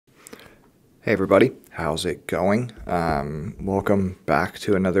Hey everybody, how's it going? Welcome back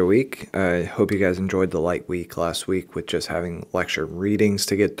to another week. I hope you guys enjoyed the light week last week with just having lecture readings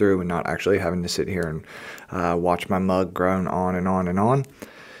to get through and not actually having to sit here and watch my mug groan on and on and on.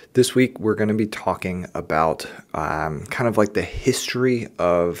 This week we're going to be talking about kind of like the history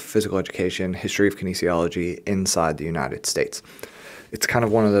of physical education, history of kinesiology inside the United States. It's kind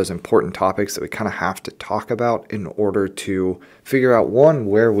of one of those important topics that we kind of have to talk about in order to figure out, one,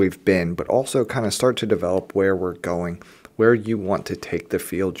 where we've been, but also kind of start to develop where we're going, where you want to take the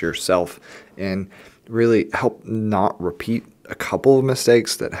field yourself, and really help not repeat a couple of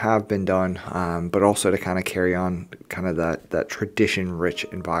mistakes that have been done, but also to kind of carry on kind of that tradition-rich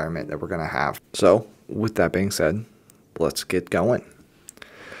environment that we're going to have. So with that being said, let's get going.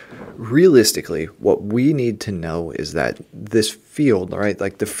 Realistically, what we need to know is that this field, right,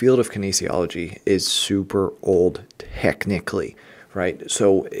 like the field of kinesiology is super old technically, right?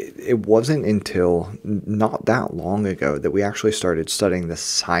 So it wasn't until not that long ago that we actually started studying the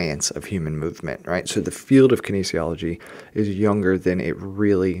science of human movement, right? So the field of kinesiology is younger than it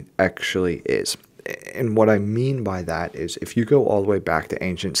really actually is. And what I mean by that is if you go all the way back to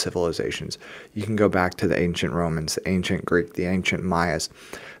ancient civilizations, you can go back to the ancient Romans, the ancient Greek, the ancient Mayas.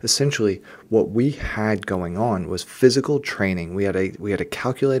 Essentially, what we had going on was physical training. We had a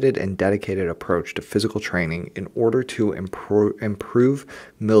calculated and dedicated approach to physical training in order to improve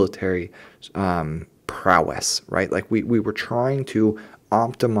military prowess, right? Like we were trying to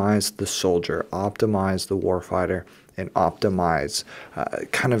optimize the soldier, optimize the warfighter, and optimize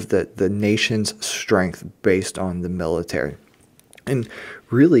kind of the nation's strength based on the military. And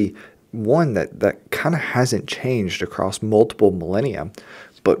really, one that kind of hasn't changed across multiple millennia,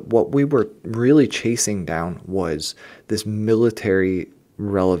 but what we were really chasing down was this military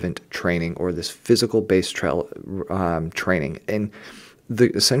relevant training, or this physical based training. And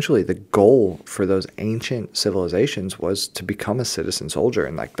essentially the goal for those ancient civilizations was to become a citizen soldier,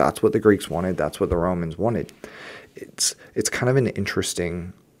 and like that's what the Greeks wanted, that's what the Romans wanted. It's kind of an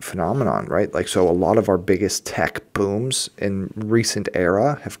interesting phenomenon, right? Like, so a lot of our biggest tech booms in recent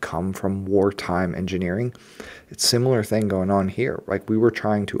era have come from wartime engineering. It's a similar thing going on here. Like, we were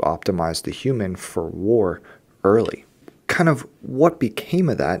trying to optimize the human for war early. Kind of what became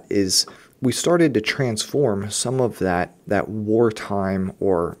of that is we started to transform some of that wartime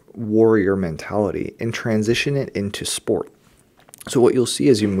or warrior mentality and transition it into sport. So what you'll see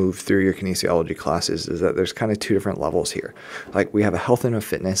as you move through your kinesiology classes is that there's kind of two different levels here. Like, we have a health and a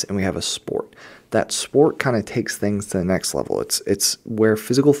fitness, and we have a sport. That sport kind of takes things to the next level. It's where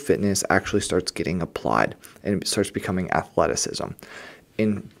physical fitness actually starts getting applied and it starts becoming athleticism.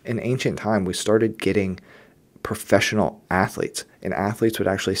 In ancient time, we started getting professional athletes, and athletes would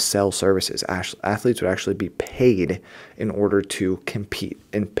actually sell services. Athletes would actually be paid in order to compete,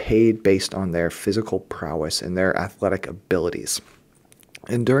 and paid based on their physical prowess and their athletic abilities.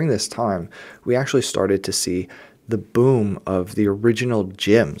 And during this time, we actually started to see the boom of the original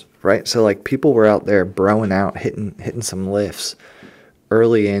gyms, right? So like, people were out there broing out, hitting some lifts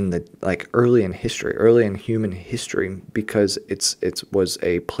early in history, early in human history, because it was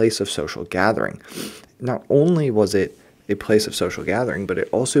a place of social gathering. Not only was it a place of social gathering, but it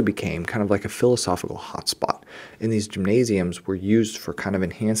also became kind of like a philosophical hotspot. And these gymnasiums were used for kind of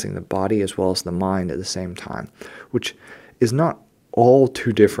enhancing the body as well as the mind at the same time, which is not all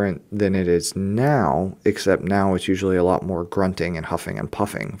too different than it is now, except now it's usually a lot more grunting and huffing and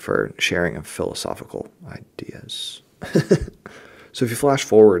puffing for sharing of philosophical ideas. So if you flash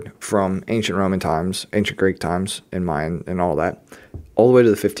forward from ancient Roman times, ancient Greek times, and Mayan and all that, all the way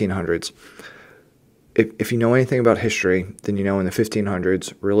to the 1500s, if you know anything about history, then you know in the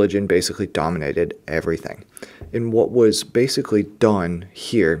 1500s, religion basically dominated everything. And what was basically done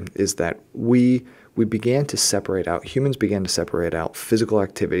here is that we began to separate out, humans began to separate out physical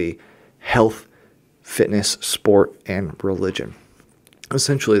activity, health, fitness, sport, and religion.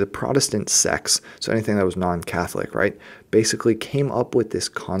 Essentially, the Protestant sects, so anything that was non-Catholic, right, basically came up with this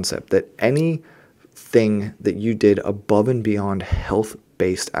concept that anything that you did above and beyond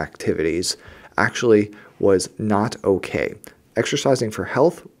health-based activities actually was not okay. Exercising for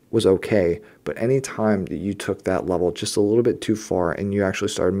health was okay, but any time that you took that level just a little bit too far and you actually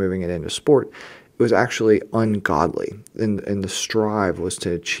started moving it into sport, it was actually ungodly. And the strive was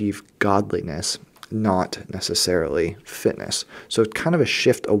to achieve godliness, not necessarily fitness. So it's kind of a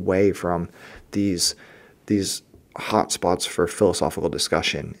shift away from these hotspots for philosophical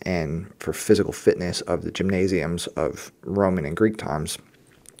discussion and for physical fitness of the gymnasiums of Roman and Greek times,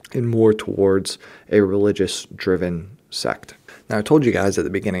 and more towards a religious-driven sect. Now, I told you guys at the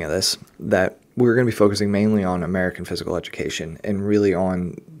beginning of this that we were going to be focusing mainly on American physical education and really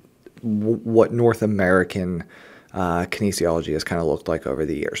on what North American kinesiology has kind of looked like over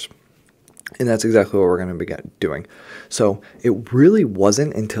the years. And that's exactly what we're going to be doing. So it really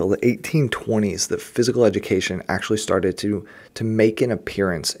wasn't until the 1820s that physical education actually started to make an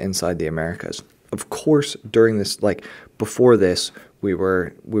appearance inside the Americas. Of course, during this, like before this, we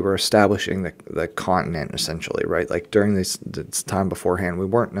were establishing the continent essentially, right? Like during this time beforehand, we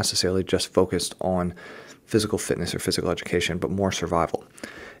weren't necessarily just focused on physical fitness or physical education, but more survival.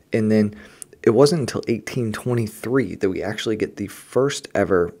 And then it wasn't until 1823 that we actually get the first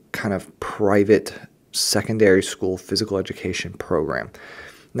ever kind of private secondary school physical education program.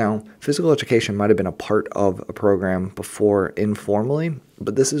 Now, physical education might have been a part of a program before informally,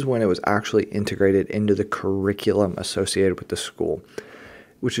 but this is when it was actually integrated into the curriculum associated with the school,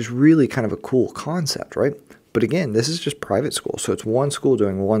 which is really kind of a cool concept, right? But again, this is just private school, so it's one school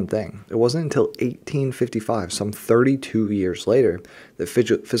doing one thing. It wasn't until 1855, some 32 years later, that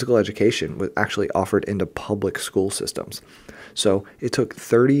physical education was actually offered into public school systems. So it took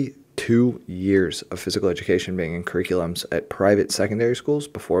 32 years of physical education being in curriculums at private secondary schools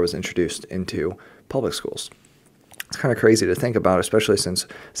before it was introduced into public schools. It's kind of crazy to think about, especially since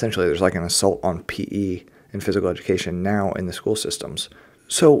essentially there's like an assault on PE and physical education now in the school systems.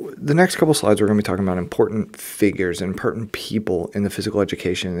 So the next couple slides, we're going to be talking about important figures and important people in the physical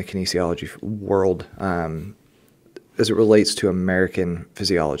education and the kinesiology world as it relates to American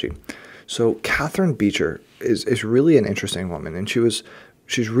physiology. So Catherine Beecher is really an interesting woman, and she's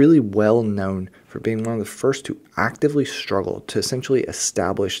really well known for being one of the first to actively struggle to essentially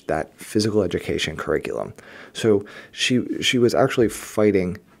establish that physical education curriculum. So she was actually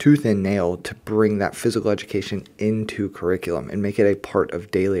fighting tooth and nail to bring that physical education into curriculum and make it a part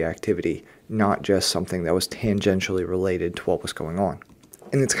of daily activity, not just something that was tangentially related to what was going on.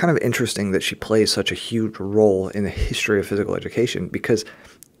 And it's kind of interesting that she plays such a huge role in the history of physical education because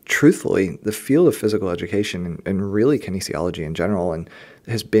truthfully, the field of physical education and really kinesiology in general and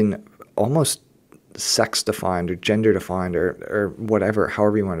has been almost sex defined or gender defined or whatever,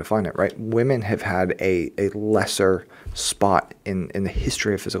 however you want to define it, right? Women have had a lesser spot in the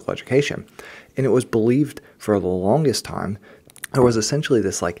history of physical education. And it was believed for the longest time, there was essentially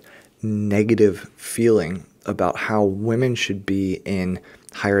this like negative feeling about how women should be in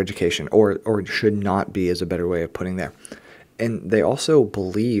higher education or should not be is a better way of putting that. And they also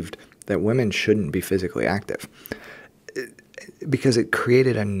believed that women shouldn't be physically active because it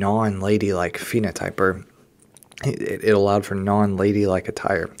created a non-ladylike phenotype, or it allowed for non-ladylike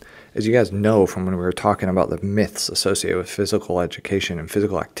attire. As you guys know from when we were talking about the myths associated with physical education and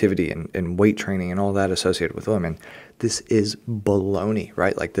physical activity and weight training and all that associated with women, this is baloney,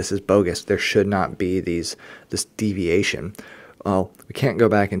 right? Like this is bogus. There should not be this deviation. Well, we can't go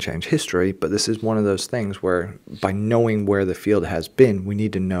back and change history, but this is one of those things where by knowing where the field has been, we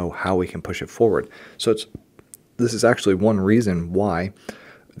need to know how we can push it forward. So this is actually one reason why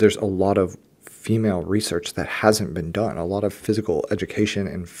there's a lot of female research that hasn't been done, a lot of physical education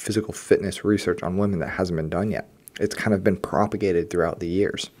and physical fitness research on women that hasn't been done yet. It's kind of been propagated throughout the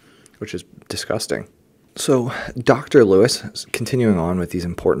years, which is disgusting. So Dr. Lewis, continuing on with these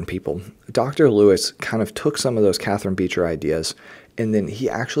important people, Dr. Lewis kind of took some of those Catherine Beecher ideas, and then he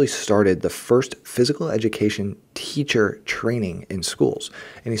actually started the first physical education teacher training in schools,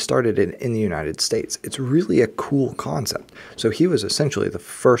 and he started it in the United States. It's really a cool concept. So he was essentially the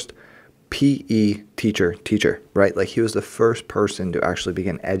first PE teacher, right? Like he was the first person to actually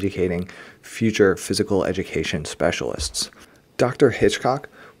begin educating future physical education specialists. Dr. Hitchcock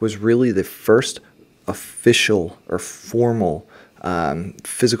was really the first official or formal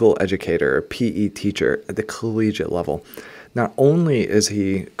physical educator or PE teacher at the collegiate level. Not only is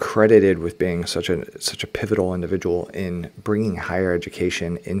he credited with being such a pivotal individual in bringing higher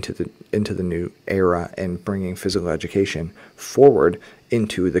education into the new era and bringing physical education forward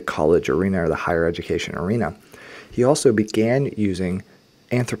into the college arena or the higher education arena, he also began using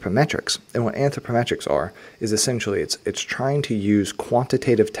anthropometrics. And what anthropometrics are is essentially it's trying to use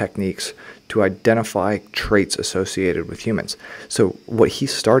quantitative techniques to identify traits associated with humans. So what he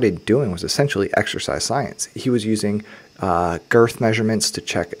started doing was essentially exercise science. He was using girth measurements to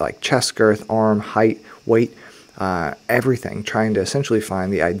check like chest girth, arm, height, weight, everything, trying to essentially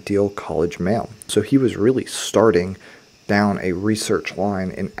find the ideal college male. So he was really starting down a research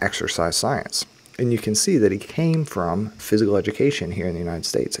line in exercise science. And you can see that he came from physical education here in the United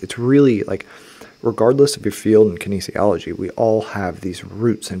States. It's really like, regardless of your field in kinesiology, we all have these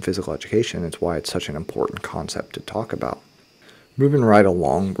roots in physical education. It's why it's such an important concept to talk about. Moving right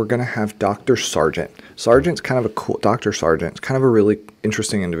along, we're going to have Dr. Sargent. Dr. Sargent's kind of a really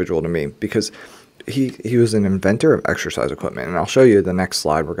interesting individual to me because he was an inventor of exercise equipment, and I'll show you the next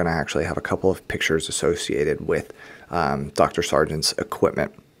slide. We're going to actually have a couple of pictures associated with Dr. Sargent's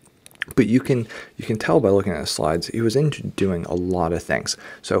equipment. But you can tell by looking at the slides, he was into doing a lot of things.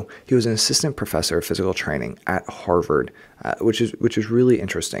 So he was an assistant professor of physical training at Harvard, which is really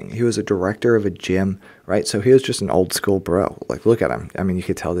interesting. He was a director of a gym, right? So he was just an old school bro. Like, look at him. I mean, you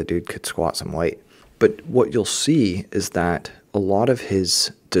could tell the dude could squat some weight. But what you'll see is that a lot of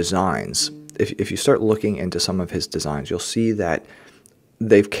his designs, if you start looking into some of his designs, you'll see that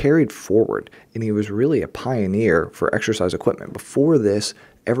they've carried forward, and he was really a pioneer for exercise equipment. Before this,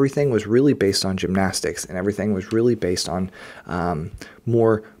 everything was really based on gymnastics, and everything was really based on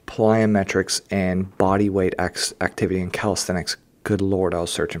more plyometrics and body weight activity and calisthenics. Good Lord, I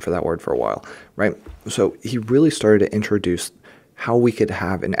was searching for that word for a while, right? So he really started to introduce how we could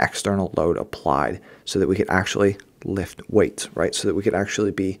have an external load applied so that we could actually lift weights, right? So that we could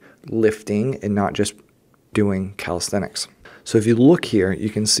actually be lifting and not just doing calisthenics. So if you look here, you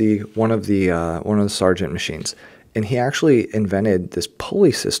can see one of the Sargent machines, and he actually invented this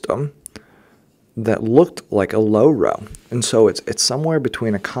pulley system that looked like a low row. And so it's somewhere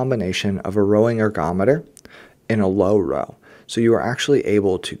between a combination of a rowing ergometer and a low row. So you are actually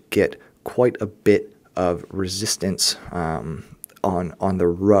able to get quite a bit of resistance on the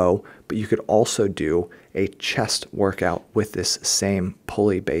row, but you could also do a chest workout with this same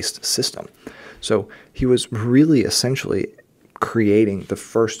pulley-based system. So he was really essentially creating the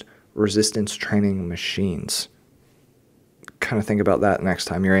first resistance training machines. Kind of think about that next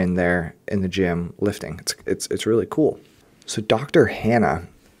time you're in there in the gym lifting. It's really cool. So Dr. Hanna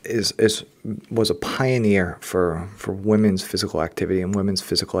was a pioneer for women's physical activity and women's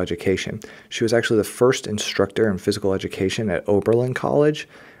physical education. She was actually the first instructor in physical education at Oberlin College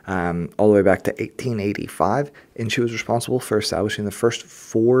all the way back to 1885, and she was responsible for establishing the first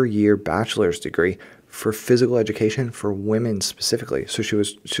 4-year bachelor's degree for physical education for women specifically. So she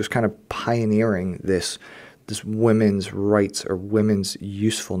was kind of pioneering this women's rights or women's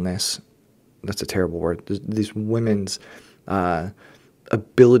usefulness. That's a terrible word. These women's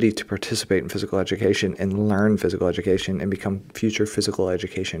ability to participate in physical education and learn physical education and become future physical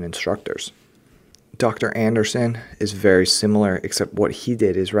education instructors. Dr. Anderson is very similar, except what he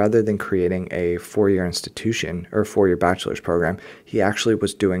did is rather than creating a 4-year institution or a 4-year bachelor's program, he actually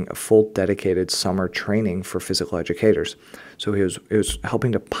was doing a full dedicated summer training for physical educators. So he was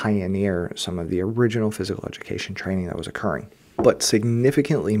helping to pioneer some of the original physical education training that was occurring. But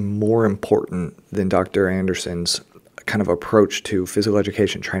significantly more important than Dr. Anderson's kind of approach to physical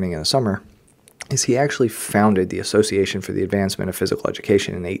education training in the summer is he actually founded the Association for the Advancement of Physical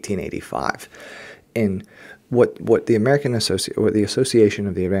Education in 1885. And what the Association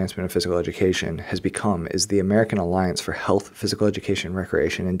of the Advancement of Physical Education has become is the American Alliance for Health, Physical Education,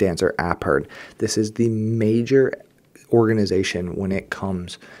 Recreation, and Dance, or APHERD. This is the major organization when it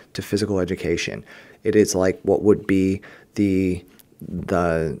comes to physical education. It is like what would be the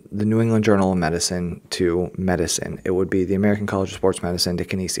New England Journal of Medicine to medicine. It would be the American College of Sports Medicine to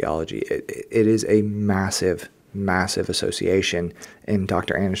kinesiology. It is a massive association, and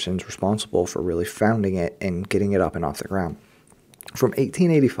Dr. Anderson's responsible for really founding it and getting it up and off the ground. From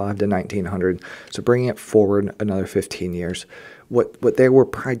 1885 to 1900, so bringing it forward another 15 years, what they were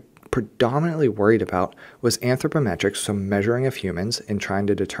predominantly worried about was anthropometrics, so measuring of humans and trying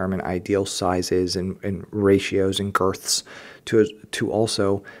to determine ideal sizes and ratios and girths, to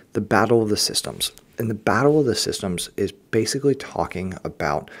also the battle of the systems. And the battle of the systems is basically talking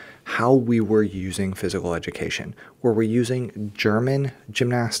about how we were using physical education. Were we using German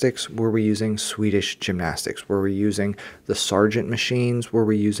gymnastics? Were we using Swedish gymnastics? Were we using the Sargent machines? Were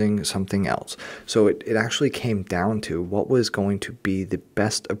we using something else? So it actually came down to what was going to be the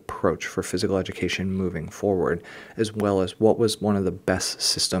best approach for physical education moving forward, as well as what was one of the best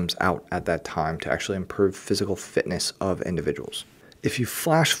systems out at that time to actually improve physical fitness of individuals. If you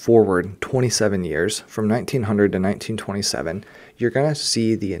flash forward 27 years, from 1900 to 1927, you're going to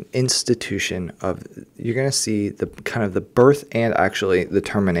see the institution of, you're going to see the kind of the birth and actually the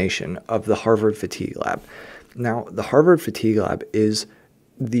termination of the Harvard Fatigue Lab. Now, the Harvard Fatigue Lab is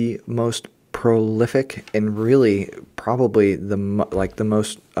the most prolific and really probably the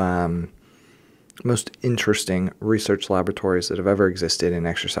most interesting research laboratories that have ever existed in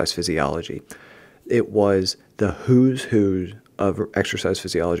exercise physiology. It was the who's who of exercise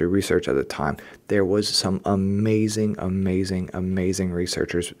physiology research at the time. There was some amazing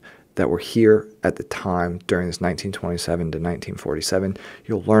researchers that were here at the time during this 1927 to 1947.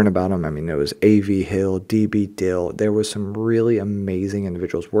 You'll learn about them. I mean, there was A.V. Hill, D.B. Dill. There was some really amazing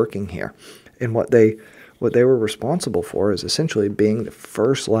individuals working here. And what they what they were responsible for is essentially being the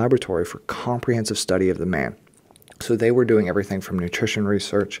first laboratory for comprehensive study of the man. So they were doing everything from nutrition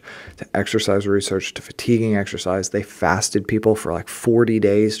research to exercise research to fatiguing exercise. They fasted people for like 40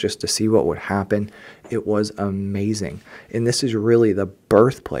 days just to see what would happen. It was amazing. And this is really the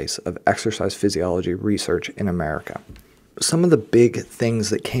birthplace of exercise physiology research in America. Some of the big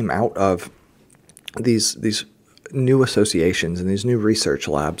things that came out of these new associations and these new research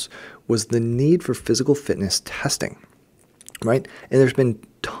labs was the need for physical fitness testing, right? And there's been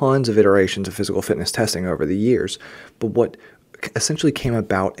tons of iterations of physical fitness testing over the years, but what essentially came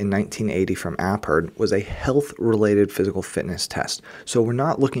about in 1980 from APHERD was a health-related physical fitness test. So we're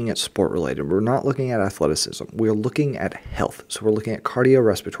not looking at sport-related, we're not looking at athleticism, we're looking at health. So we're looking at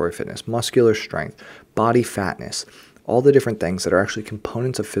cardiorespiratory fitness, muscular strength, body fatness, all the different things that are actually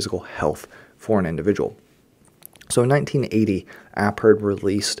components of physical health for an individual. So in 1980, APHERD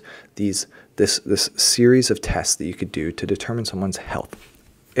released this series of tests that you could do to determine someone's health.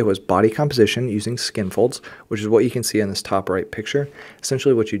 It was body composition using skin folds, which is what you can see in this top right picture.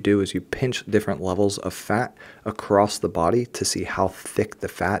 Essentially what you do is you pinch different levels of fat across the body to see how thick the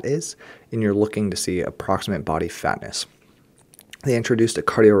fat is, and you're looking to see approximate body fatness. They introduced a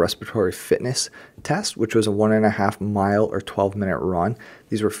cardiorespiratory fitness test, which was a 1.5 mile or 12-minute run.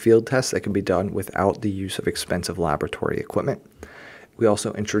 These were field tests that could be done without the use of expensive laboratory equipment. We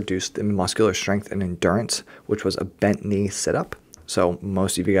also introduced the muscular strength and endurance, which was a bent knee sit-up. So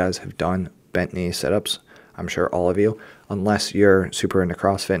most of you guys have done bent knee sit-ups. I'm sure all of you, unless you're super into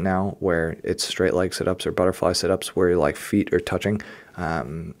CrossFit now, where it's straight leg sit-ups or butterfly sit-ups where your like feet are touching,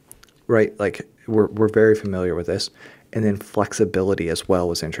 right? Like we're very familiar with this. And then flexibility as well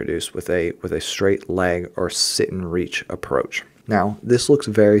was introduced with a straight leg or sit and reach approach. Now, this looks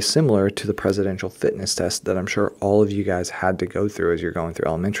very similar to the presidential fitness test that I'm sure all of you guys had to go through as you're going through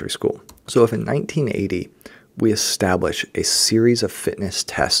elementary school. So if in 1980 we establish a series of fitness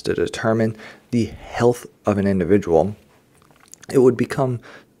tests to determine the health of an individual,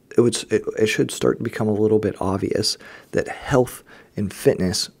 it should start to become a little bit obvious that health and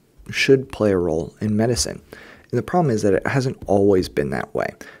fitness should play a role in medicine. And the problem is that it hasn't always been that way.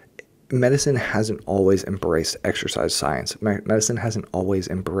 Medicine hasn't always embraced exercise science. Medicine hasn't always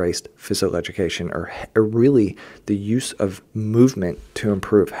embraced physical education or really the use of movement to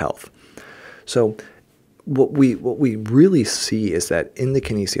improve health. So what we really see is that in the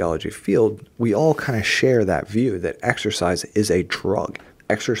kinesiology field, we all kind of share that view that exercise is a drug.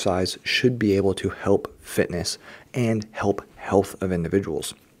 Exercise should be able to help fitness and help health of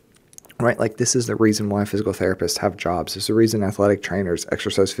individuals. Right? Like this is the reason why physical therapists have jobs. It's the reason athletic trainers,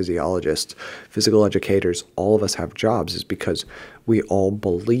 exercise physiologists, physical educators, all of us have jobs is because we all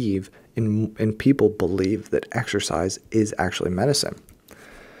believe and people believe that exercise is actually medicine.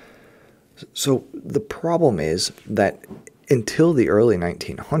 So the problem is that until the early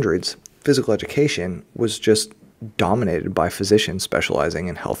 1900s, physical education was just dominated by physicians specializing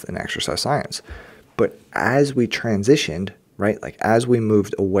in health and exercise science. But as we transitioned, right, like as we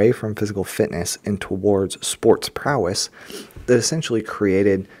moved away from physical fitness and towards sports prowess, that essentially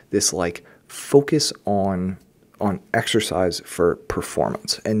created this like focus on exercise for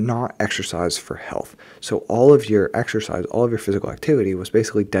performance and not exercise for health. So all of your exercise, all of your physical activity was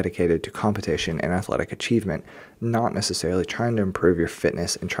basically dedicated to competition and athletic achievement, not necessarily trying to improve your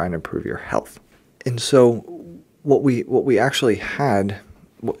fitness and trying to improve your health. And so what we actually had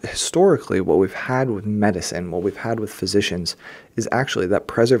historically, what we've had with medicine, what we've had with physicians, is actually that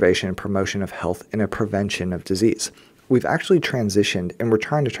preservation and promotion of health and a prevention of disease. We've actually transitioned, and we're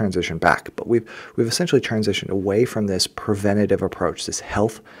trying to transition back, but we've essentially transitioned away from this preventative approach, this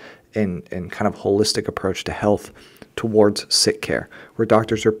health and kind of holistic approach to health, towards sick care, where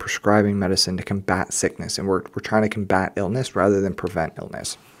doctors are prescribing medicine to combat sickness, and we're trying to combat illness rather than prevent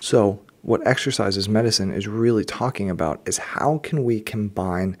illness. So what exercise as medicine is really talking about is how can we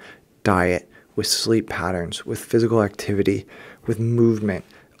combine diet with sleep patterns, with physical activity, with movement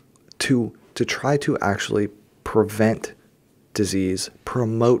to try to actually prevent disease,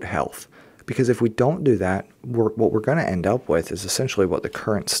 promote health. Because if we don't do that, what we're going to end up with is essentially what the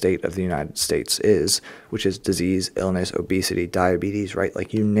current state of the United States is, which is disease, illness, obesity, diabetes, right?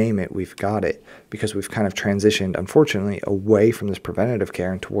 Like you name it, we've got it, because we've kind of transitioned, unfortunately, away from this preventative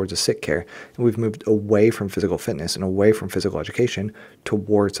care and towards a sick care. And we've moved away from physical fitness and away from physical education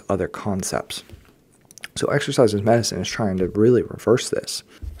towards other concepts. So exercise as medicine is trying to really reverse this.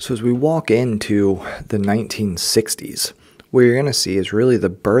 So as we walk into the 1960s, what you're going to see is really the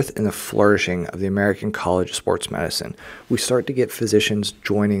birth and the flourishing of the American College of Sports Medicine. We start to get physicians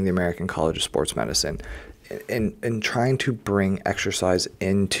joining the American College of Sports Medicine and trying to bring exercise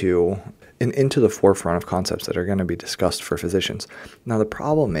into and into the forefront of concepts that are going to be discussed for physicians. Now, the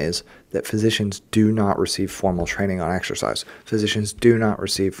problem is that physicians do not receive formal training on exercise. Physicians do not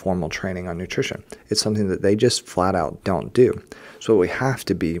receive formal training on nutrition. It's something that they just flat out don't do. So what we have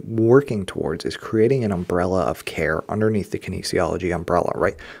to be working towards is creating an umbrella of care underneath the kinesiology umbrella,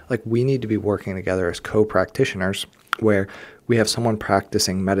 right? Like, we need to be working together as co-practitioners where we have someone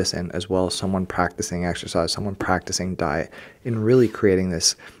practicing medicine as well as someone practicing exercise, someone practicing diet, and really creating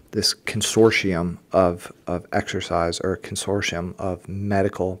this consortium of exercise, or a consortium of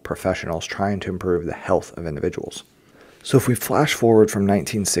medical professionals trying to improve the health of individuals. So if we flash forward from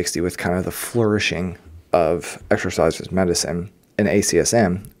 1960 with kind of the flourishing of exercise as medicine and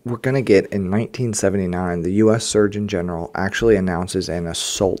ACSM, we're going to get in 1979, the U.S. Surgeon General actually announces an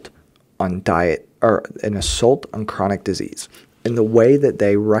assault on diet, or an assault on chronic disease. And the way that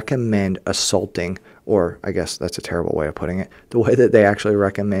they recommend assaulting, or I guess that's a terrible way of putting it, the way that they actually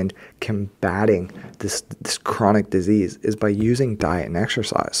recommend combating this chronic disease is by using diet and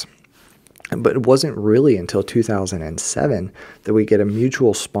exercise. But it wasn't really until 2007 that we get a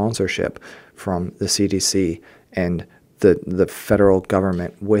mutual sponsorship from the CDC and the federal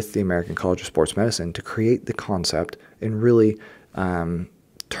government with the American College of Sports Medicine to create the concept and really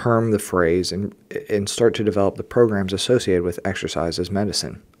term the phrase and start to develop the programs associated with exercise as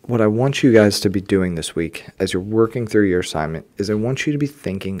medicine. What I want you guys to be doing this week as you're working through your assignment is I want you to be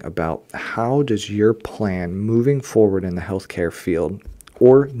thinking about how does your plan moving forward in the healthcare field,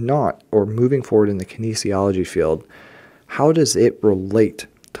 or not, or moving forward in the kinesiology field, how does it relate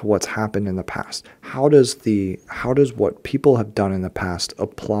to what's happened in the past? How does what people have done in the past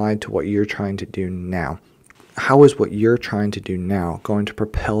apply to what you're trying to do now? How is what you're trying to do now going to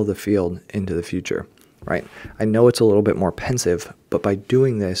propel the field into the future, right? I know it's a little bit more pensive, but by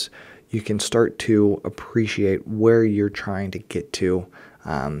doing this, you can start to appreciate where you're trying to get to,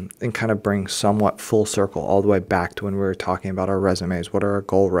 and kind of bring somewhat full circle all the way back to when we were talking about our resumes. What are our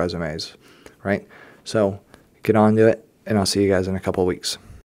goal resumes, right? So get on to it, and I'll see you guys in a couple of weeks.